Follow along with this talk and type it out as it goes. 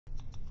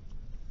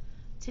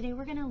Today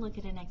we're going to look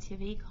at an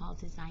activity called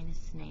Design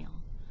a Snail.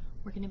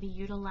 We're going to be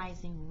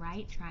utilizing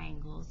right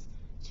triangles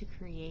to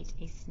create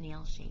a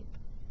snail shape.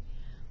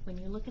 When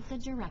you look at the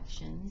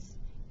directions,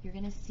 you're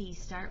going to see,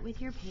 start with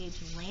your page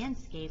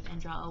landscape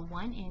and draw a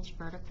 1-inch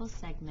vertical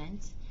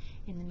segment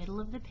in the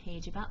middle of the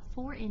page about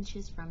 4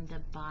 inches from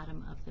the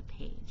bottom of the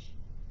page.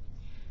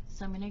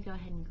 So I'm going to go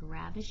ahead and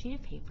grab a sheet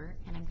of paper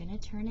and I'm going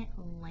to turn it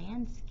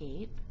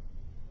landscape.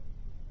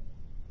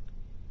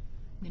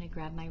 I'm going to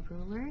grab my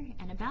ruler,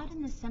 and about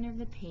in the center of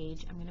the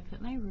page, I'm going to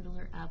put my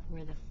ruler up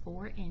where the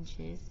 4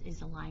 inches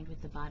is aligned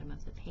with the bottom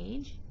of the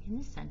page in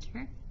the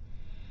center.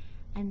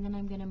 And then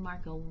I'm going to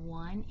mark a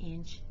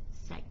 1-inch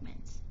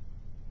segment.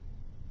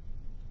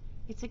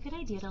 It's a good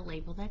idea to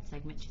label that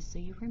segment just so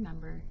you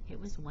remember it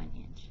was 1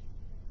 inch.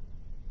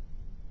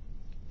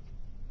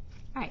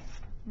 Alright,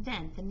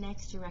 then the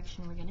next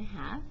direction we're going to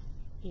have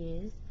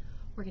is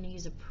we're going to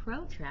use a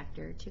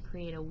protractor to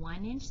create a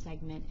 1-inch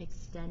segment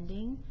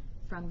extending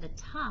from the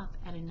top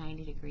at a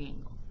 90-degree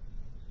angle.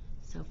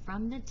 So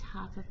from the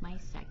top of my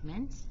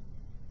segment,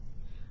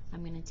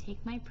 I'm going to take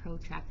my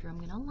protractor, I'm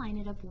going to line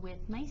it up with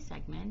my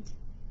segment,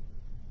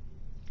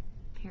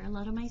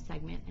 parallel to my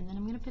segment, and then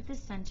I'm going to put the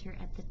center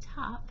at the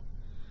top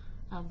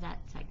of that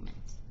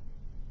segment.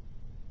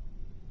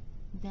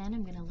 Then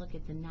I'm going to look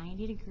at the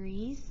 90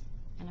 degrees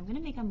and I'm going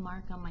to make a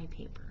mark on my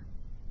paper.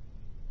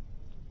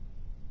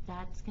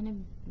 That's going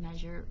to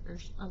measure or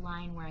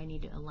align where I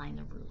need to align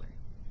the ruler.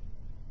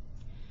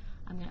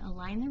 I'm going to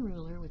align the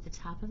ruler with the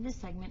top of the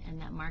segment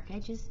and that mark I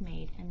just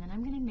made, and then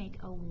I'm going to make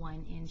a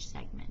 1-inch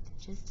segment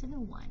just to the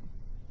 1.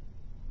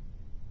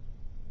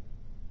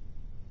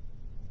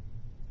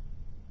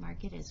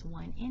 Mark it as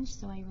 1 inch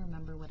so I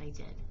remember what I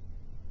did.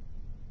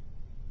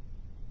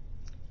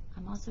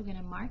 I'm also going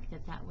to mark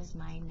that that was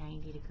my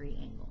 90-degree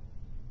angle.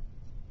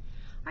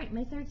 Alright,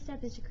 my third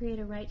step is to create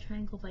a right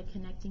triangle by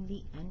connecting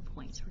the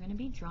endpoints. We're going to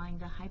be drawing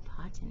the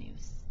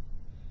hypotenuse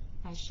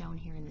as shown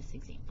here in this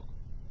example.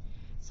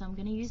 So I'm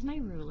going to use my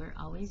ruler,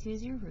 always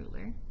use your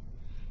ruler,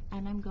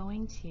 and I'm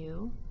going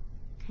to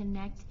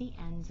connect the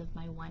ends of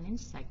my 1-inch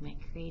segment,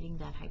 creating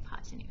that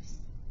hypotenuse.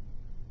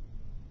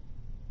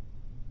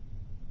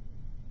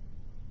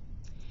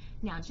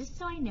 Now, just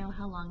so I know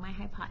how long my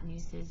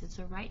hypotenuse is, it's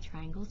a right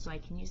triangle, so I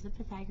can use the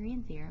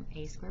Pythagorean theorem,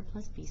 a squared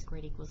plus b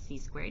squared equals c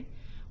squared,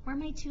 where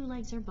my two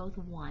legs are both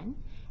 1,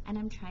 and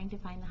I'm trying to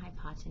find the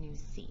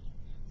hypotenuse c.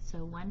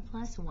 So 1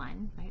 plus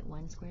 1, right,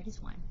 1 squared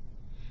is 1.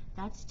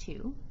 That's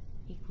 2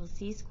 equals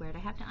c squared. I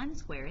have to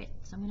unsquare it,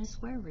 so I'm going to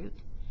square root,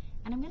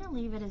 and I'm going to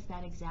leave it as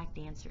that exact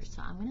answer.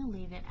 So I'm going to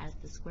leave it as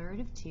the square root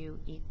of 2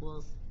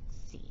 equals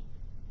c.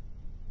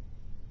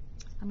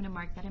 I'm going to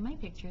mark that in my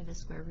picture, the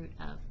square root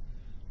of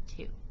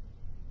 2.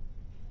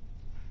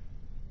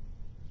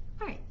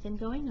 Alright, then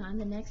going on,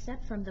 the next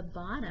step from the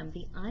bottom,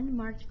 the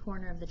unmarked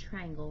corner of the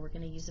triangle, we're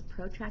going to use a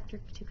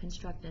protractor to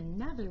construct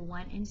another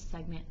 1-inch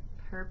segment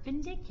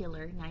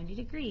perpendicular 90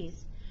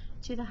 degrees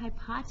to the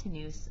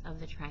hypotenuse of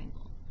the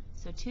triangle.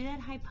 So to that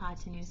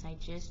hypotenuse I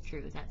just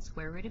drew, that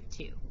square root of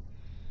 2.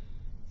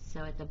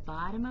 So at the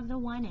bottom of the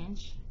 1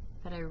 inch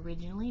that I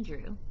originally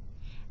drew,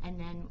 and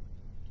then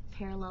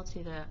parallel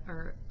to the,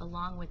 or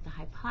along with the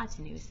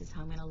hypotenuse is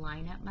how I'm going to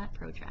line up my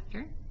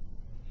protractor.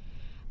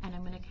 And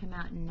I'm going to come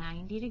out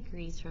 90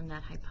 degrees from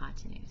that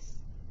hypotenuse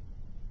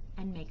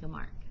and make a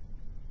mark.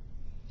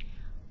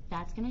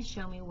 That's going to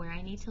show me where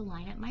I need to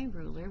line up my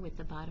ruler with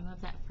the bottom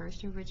of that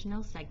first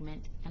original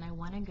segment, and I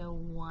want to go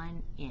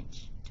 1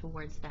 inch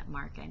towards that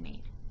mark I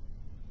made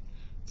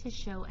to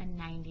show a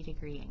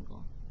 90-degree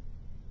angle.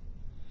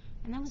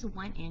 And that was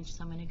 1 inch,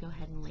 so I'm going to go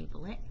ahead and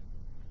label it.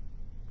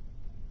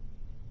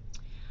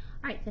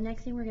 Alright, the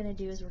next thing we're going to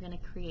do is we're going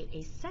to create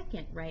a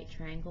second right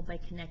triangle by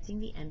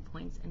connecting the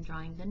endpoints and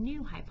drawing the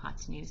new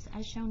hypotenuse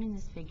as shown in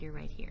this figure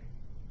right here.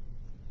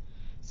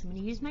 So I'm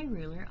going to use my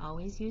ruler,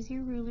 always use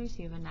your ruler so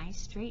you have a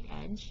nice straight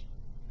edge,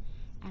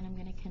 and I'm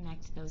going to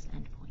connect those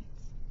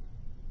endpoints.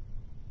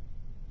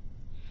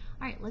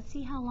 Alright, let's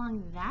see how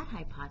long that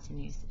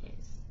hypotenuse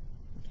is.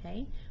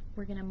 Okay,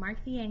 we're going to mark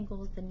the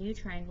angles, the new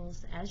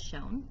triangles as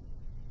shown.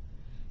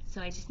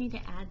 So I just need to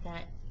add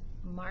that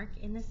mark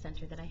in the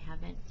center that I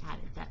haven't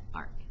added, that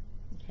arc.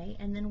 Okay,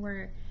 and then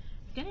we're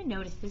going to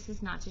notice this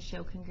is not to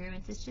show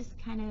congruence, it's just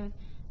kind of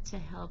to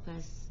help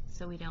us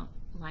so we don't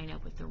line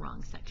up with the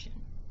wrong section.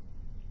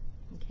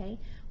 Okay,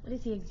 what is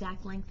the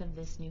exact length of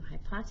this new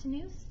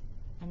hypotenuse?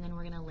 And then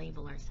we're going to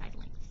label our side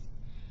lengths.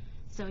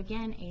 So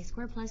again, a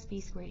squared plus b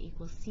squared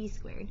equals c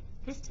squared.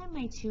 This time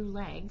my two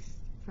legs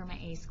for my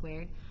a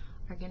squared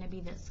are going to be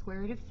the square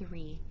root of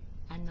 3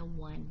 and the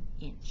 1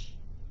 inch.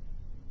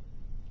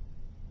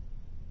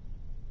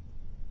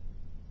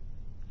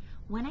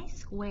 When I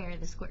square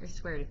the square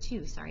root of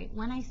 2,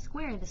 when I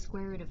square the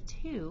square root of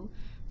 2,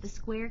 the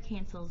square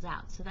cancels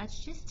out, so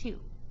that's just 2.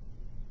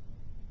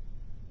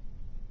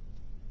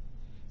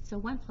 So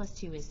 1 plus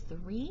 2 is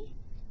 3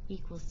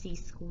 equals c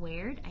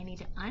squared. I need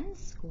to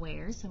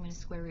unsquare, so I'm going to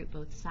square root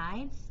both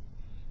sides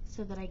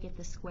so that I get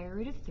the square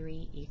root of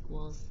 3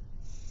 equals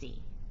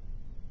c.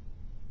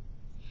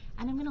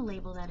 And I'm going to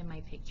label that in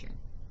my picture.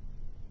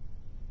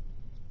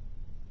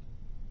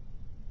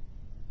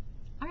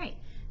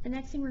 The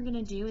next thing we're going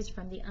to do is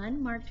from the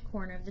unmarked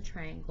corner of the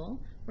triangle,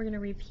 we're going to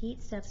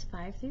repeat steps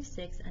 5 through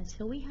 6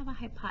 until we have a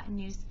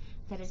hypotenuse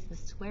that is the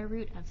square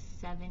root of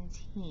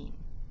 17.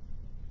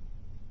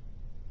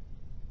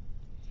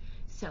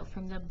 So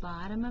from the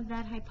bottom of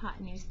that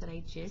hypotenuse that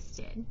I just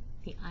did,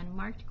 the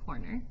unmarked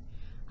corner,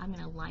 I'm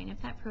going to line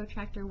up that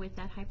protractor with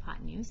that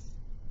hypotenuse.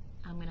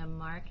 I'm going to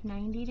mark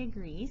 90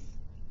 degrees,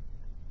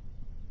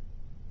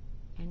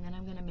 and then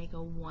I'm going to make a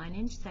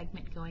 1-inch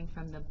segment going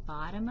from the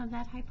bottom of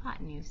that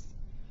hypotenuse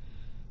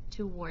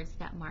towards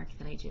that mark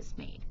that I just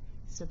made,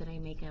 so that I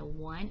make a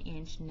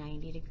 1-inch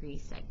 90-degree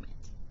segment.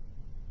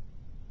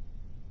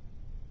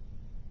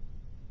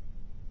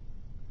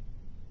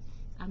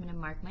 I'm going to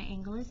mark my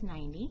angle as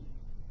 90.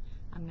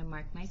 I'm going to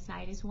mark my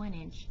side as 1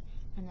 inch,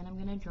 and then I'm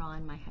going to draw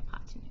in my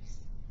hypotenuse.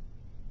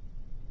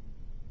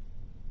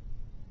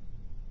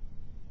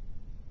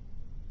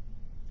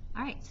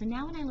 Alright, so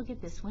now when I look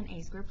at this one,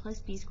 a squared plus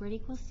b squared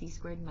equals c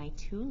squared, my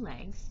two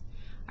legs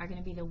are going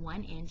to be the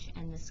 1 inch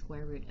and the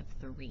square root of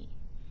 3.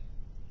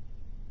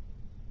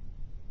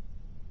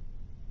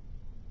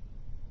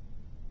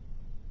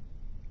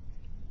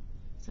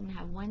 So I'm going to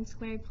have 1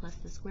 squared plus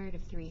the square root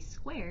of 3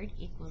 squared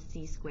equals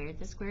c squared.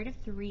 The square root of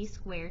 3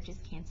 squared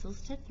just cancels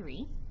to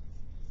 3.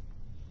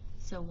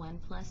 So 1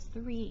 plus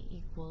 3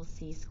 equals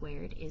c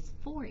squared is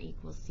 4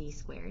 equals c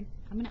squared.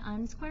 I'm going to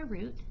unsquare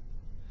root.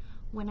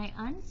 When I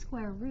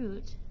unsquare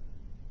root,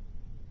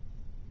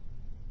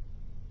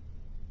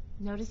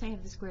 notice I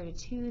have the square root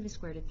of 2, the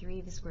square root of 3,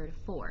 the square root of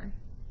 4.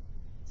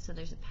 So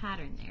there's a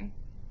pattern there.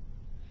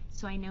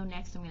 So I know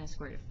next I'm going to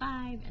square root of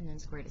 5, and then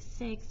square root of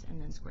 6,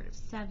 and then square root of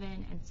 7,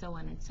 and so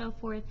on and so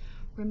forth.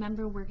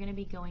 Remember, we're going to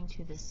be going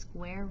to the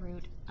square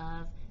root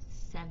of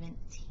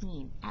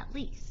 17, at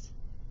least.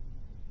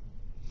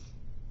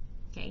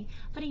 Okay,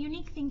 but a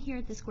unique thing here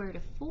at the square root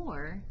of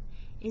 4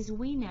 is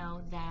we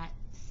know that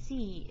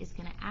c is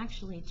going to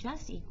actually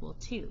just equal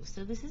 2.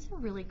 So this is a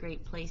really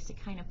great place to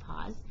kind of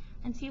pause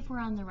and see if we're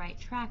on the right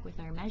track with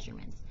our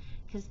measurements,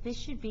 because this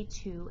should be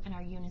 2 and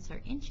our units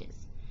are inches.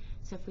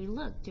 So if we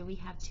look, do we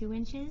have 2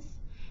 inches?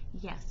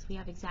 Yes, we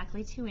have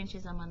exactly 2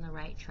 inches. I'm on the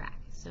right track.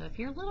 So if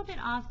you're a little bit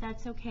off,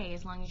 that's okay,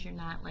 as long as you're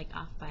not like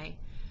off by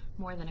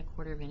more than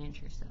 1/4 of an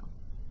inch or so.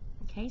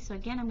 Okay, so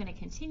again, I'm going to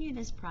continue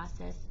this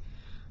process.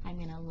 I'm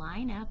going to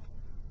line up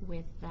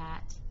with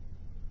that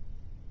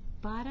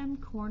bottom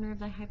corner of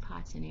the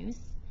hypotenuse,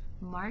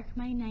 mark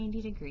my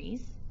 90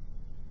 degrees,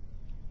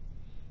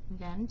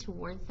 then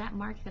towards that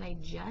mark that I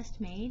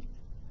just made,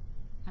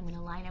 I'm going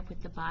to line up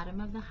with the bottom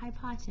of the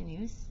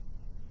hypotenuse,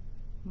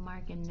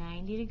 mark a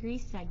 90-degree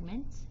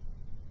segment,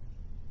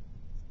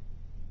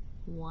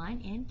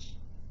 1 inch,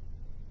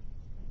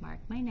 mark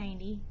my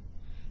 90,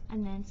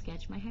 and then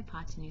sketch my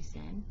hypotenuse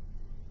in.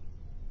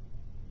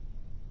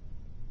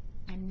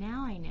 And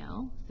now I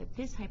know that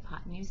this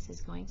hypotenuse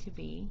is going to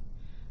be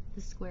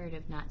the square root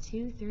of not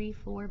 2, 3,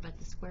 4, but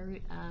the square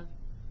root of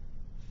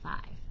 5.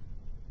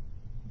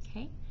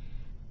 Okay?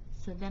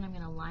 So then I'm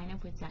going to line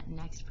up with that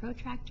next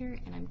protractor,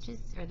 and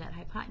that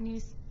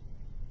hypotenuse,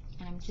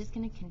 and I'm just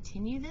going to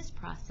continue this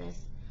process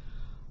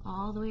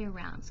all the way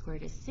around. Square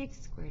root of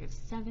 6, square root of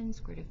 7,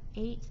 square root of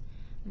 8.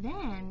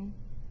 Then,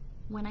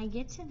 when I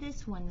get to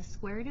this one, the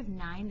square root of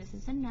 9, this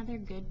is another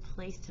good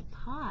place to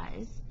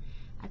pause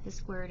at the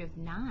square root of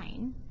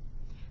 9,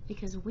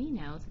 because we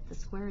know that the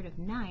square root of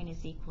 9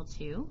 is equal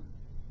to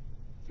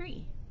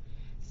 3.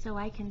 So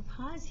I can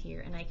pause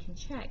here and I can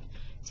check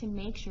to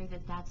make sure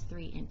that that's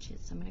 3 inches.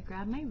 So I'm going to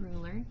grab my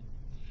ruler,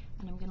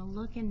 and I'm going to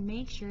look and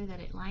make sure that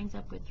it lines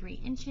up with 3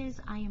 inches.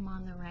 I am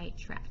on the right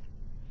track.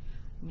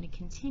 I'm going to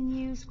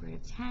continue, square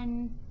root of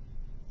 10,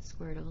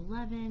 square root of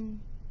 11,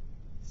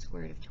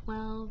 square root of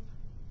 12,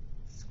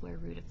 square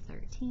root of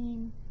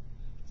 13,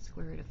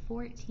 square root of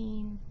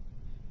 14,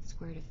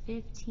 square root of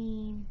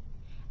 15,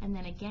 and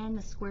then again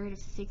the square root of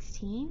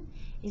 16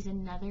 is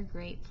another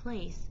great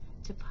place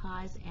to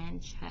pause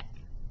and check,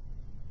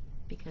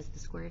 because the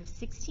square root of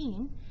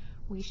 16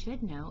 we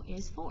should know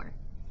is 4.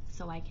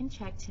 So I can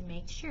check to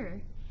make sure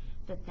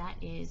that that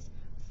is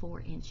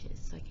 4 inches.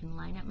 So I can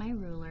line up my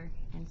ruler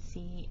and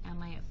see,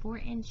 am I at 4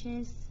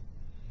 inches?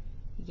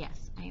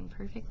 Yes, I am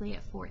perfectly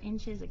at 4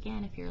 inches.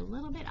 Again, if you're a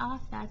little bit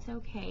off, that's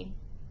okay.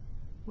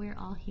 We're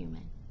all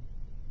human.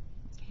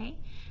 Okay,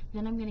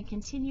 then I'm going to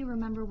continue.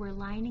 Remember, we're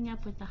lining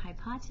up with the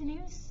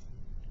hypotenuse.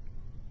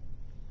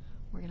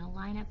 We're going to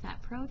line up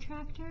that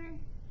protractor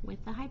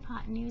with the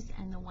hypotenuse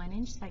and the 1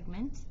 inch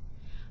segment,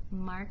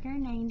 mark our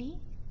 90,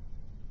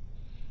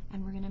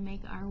 and we're going to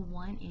make our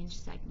 1 inch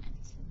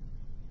segment.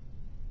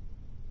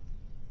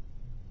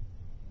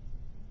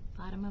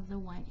 Bottom of the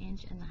 1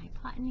 inch and the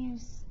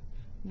hypotenuse,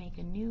 make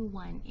a new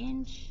 1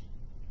 inch,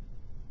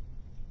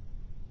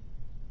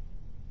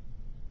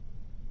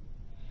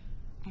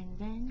 and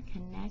then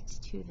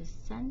connect to the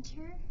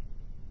center,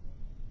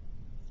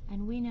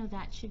 and we know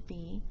that should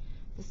be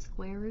the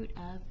square root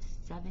of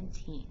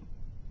 17.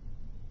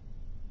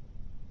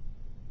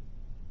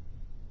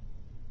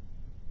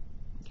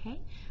 Okay,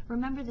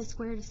 remember the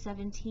square root of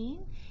 17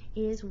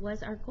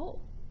 was our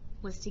goal.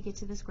 was to get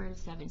to the square root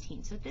of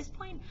 17. So at this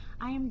point,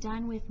 I am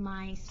done with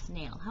my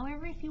snail.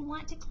 However, if you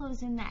want to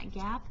close in that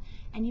gap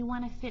and you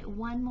want to fit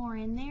one more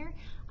in there,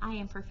 I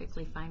am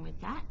perfectly fine with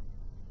that.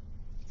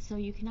 So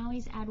you can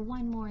always add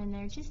one more in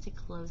there just to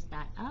close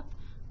that up,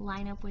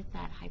 line up with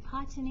that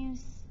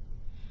hypotenuse,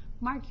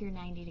 mark your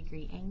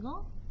 90-degree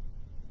angle,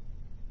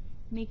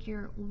 make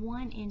your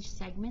 1-inch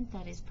segment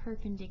that is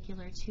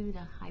perpendicular to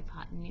the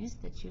hypotenuse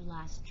that you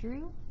last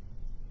drew.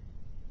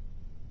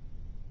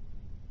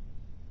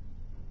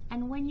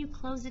 And when you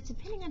close it,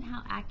 depending on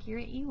how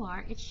accurate you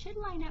are, it should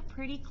line up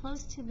pretty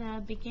close to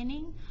the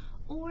beginning,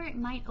 or it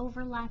might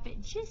overlap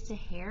it just a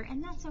hair,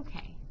 and that's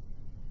okay.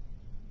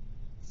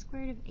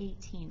 Square root of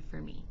 18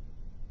 for me.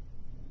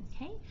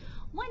 Okay,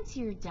 once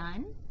you're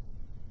done,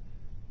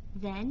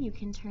 then you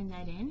can turn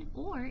that in,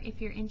 or if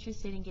you're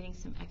interested in getting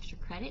some extra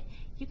credit,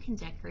 you can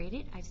decorate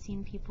it. I've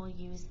seen people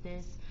use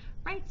this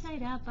right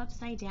side up,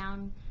 upside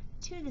down,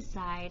 to the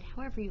side,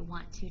 however you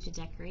want to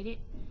decorate it.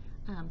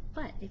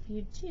 But if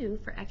you do,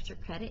 for extra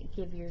credit,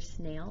 give your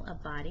snail a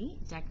body,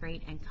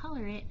 decorate and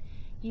color it,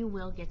 you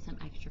will get some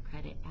extra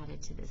credit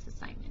added to this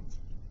assignment.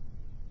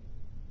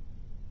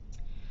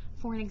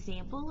 For an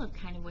example of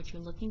kind of what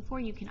you're looking for,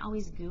 you can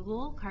always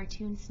Google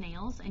cartoon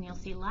snails and you'll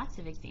see lots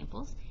of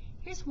examples.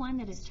 Here's one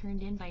that is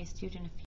turned in by a student a few